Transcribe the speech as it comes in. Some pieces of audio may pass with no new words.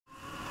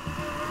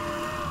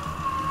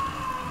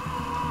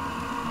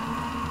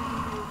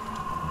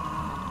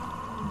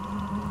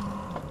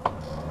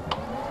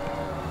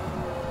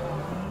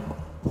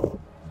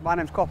My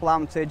name's Corporal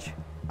Armitage,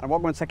 and what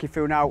I'm going to take you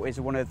through now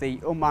is one of the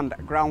unmanned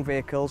ground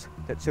vehicles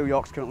that 2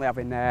 Yorks currently have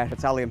in their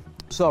battalion.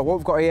 So what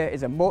we've got here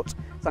is a MUTT,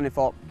 standing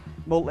for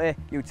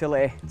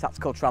Multi-Utility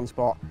Tactical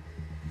Transport.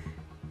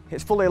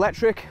 It's fully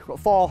electric, got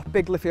 4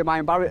 big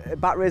lithium-ion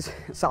batteries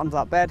sat under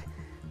that bed.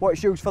 What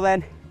it's used for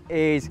then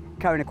is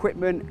carrying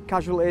equipment,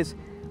 casualties,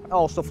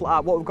 all stuff like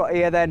that. What we've got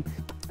here then,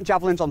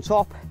 javelins on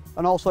top,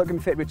 and also it can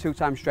be fitted with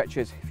 2-time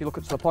stretchers. If you look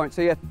up to the points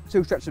here,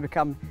 2 stretchers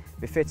can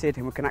be fitted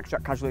and we can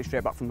extract casualties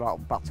straight back from the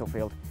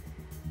battlefield.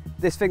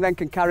 This thing then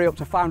can carry up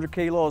to 500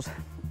 kilos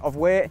of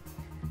weight,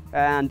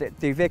 and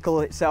the vehicle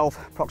itself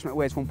approximately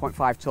weighs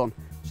 1.5 tonne.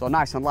 So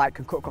nice and light,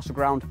 can cut across the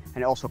ground,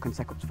 and it also can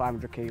take up to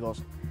 500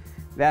 kilos.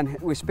 Then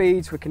with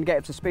speeds, we can get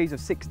up to speeds of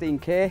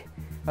 16k,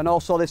 and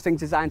also this thing's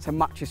designed to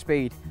match your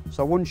speed.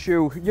 So once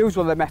you use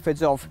one of the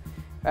methods of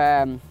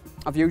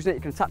using it,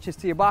 you can attach this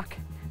to your back,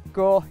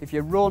 go. If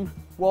you run,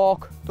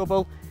 walk,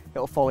 double,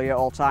 it'll follow you at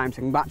all times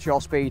and match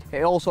your speed.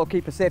 It'll also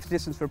keep a safety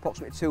distance for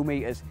approximately 2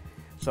 metres.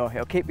 So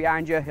it'll keep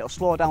behind you, it'll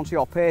slow down to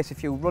your pace.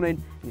 If you're running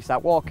and you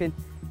start walking,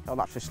 it'll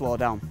naturally slow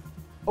down.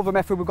 Other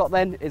method we've got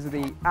then is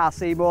the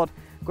RC mode,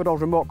 good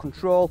old remote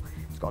control.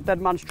 It's got a dead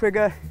man's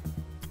trigger,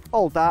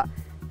 hold that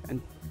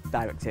and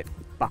direct it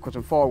backwards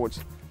and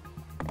forwards.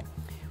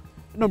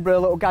 A number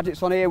of little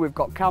gadgets on here. We've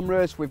got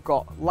cameras, we've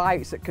got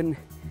lights that can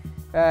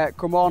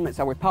come on, it's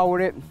how we power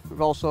it.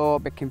 We've also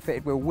been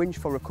fitted with a winch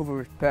for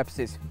recovery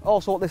purposes.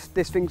 Also what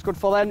this thing's good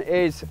for then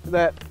is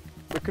that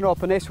we can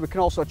open this, we can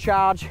also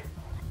charge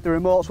the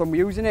remotes when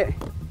we're using it.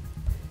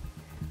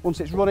 Once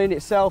it's running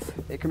itself,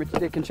 it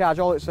can charge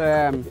all its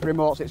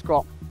remotes it's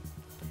got.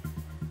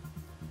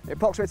 It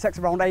approximately takes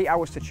around 8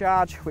 hours to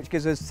charge, which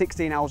gives us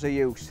 16 hours of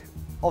use.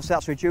 Obviously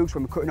that's reduced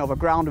when we're cutting over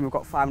ground and we've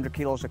got 500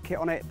 kilos of kit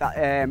on it.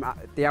 That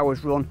the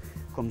hours run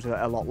comes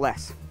a lot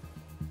less.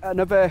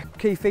 Another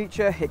key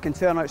feature, it can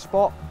turn on its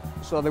spot.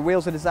 So the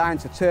wheels are designed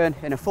to turn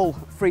in a full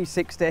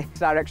 360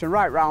 direction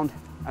right round,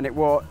 and it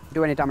won't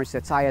do any damage to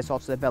the tyres or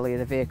to the belly of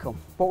the vehicle.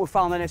 What we've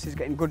found in this is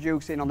getting good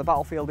use in on the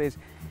battlefield is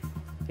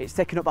it's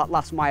taking up that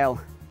last mile.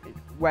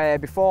 Where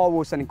before we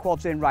were sending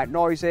quads in, right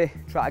noisy,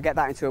 try to get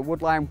that into a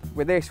wood line.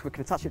 With this, we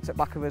can attach it to the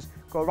back of us,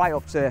 go right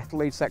up to the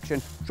lead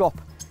section, drop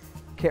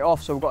kit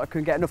off, so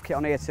can get enough kit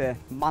on here to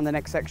man the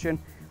next section.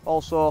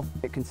 Also,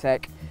 it can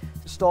take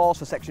stores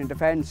for section of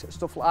defence,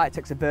 stuff like that. It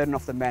takes the burden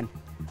off the men.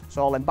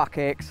 So all them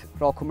backaches,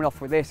 they're all coming off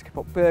with this. You can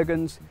put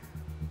burgans,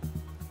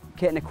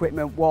 kit and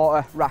equipment,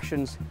 water,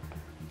 rations,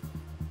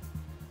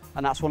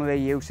 and that's one of the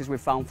uses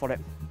we've found for it.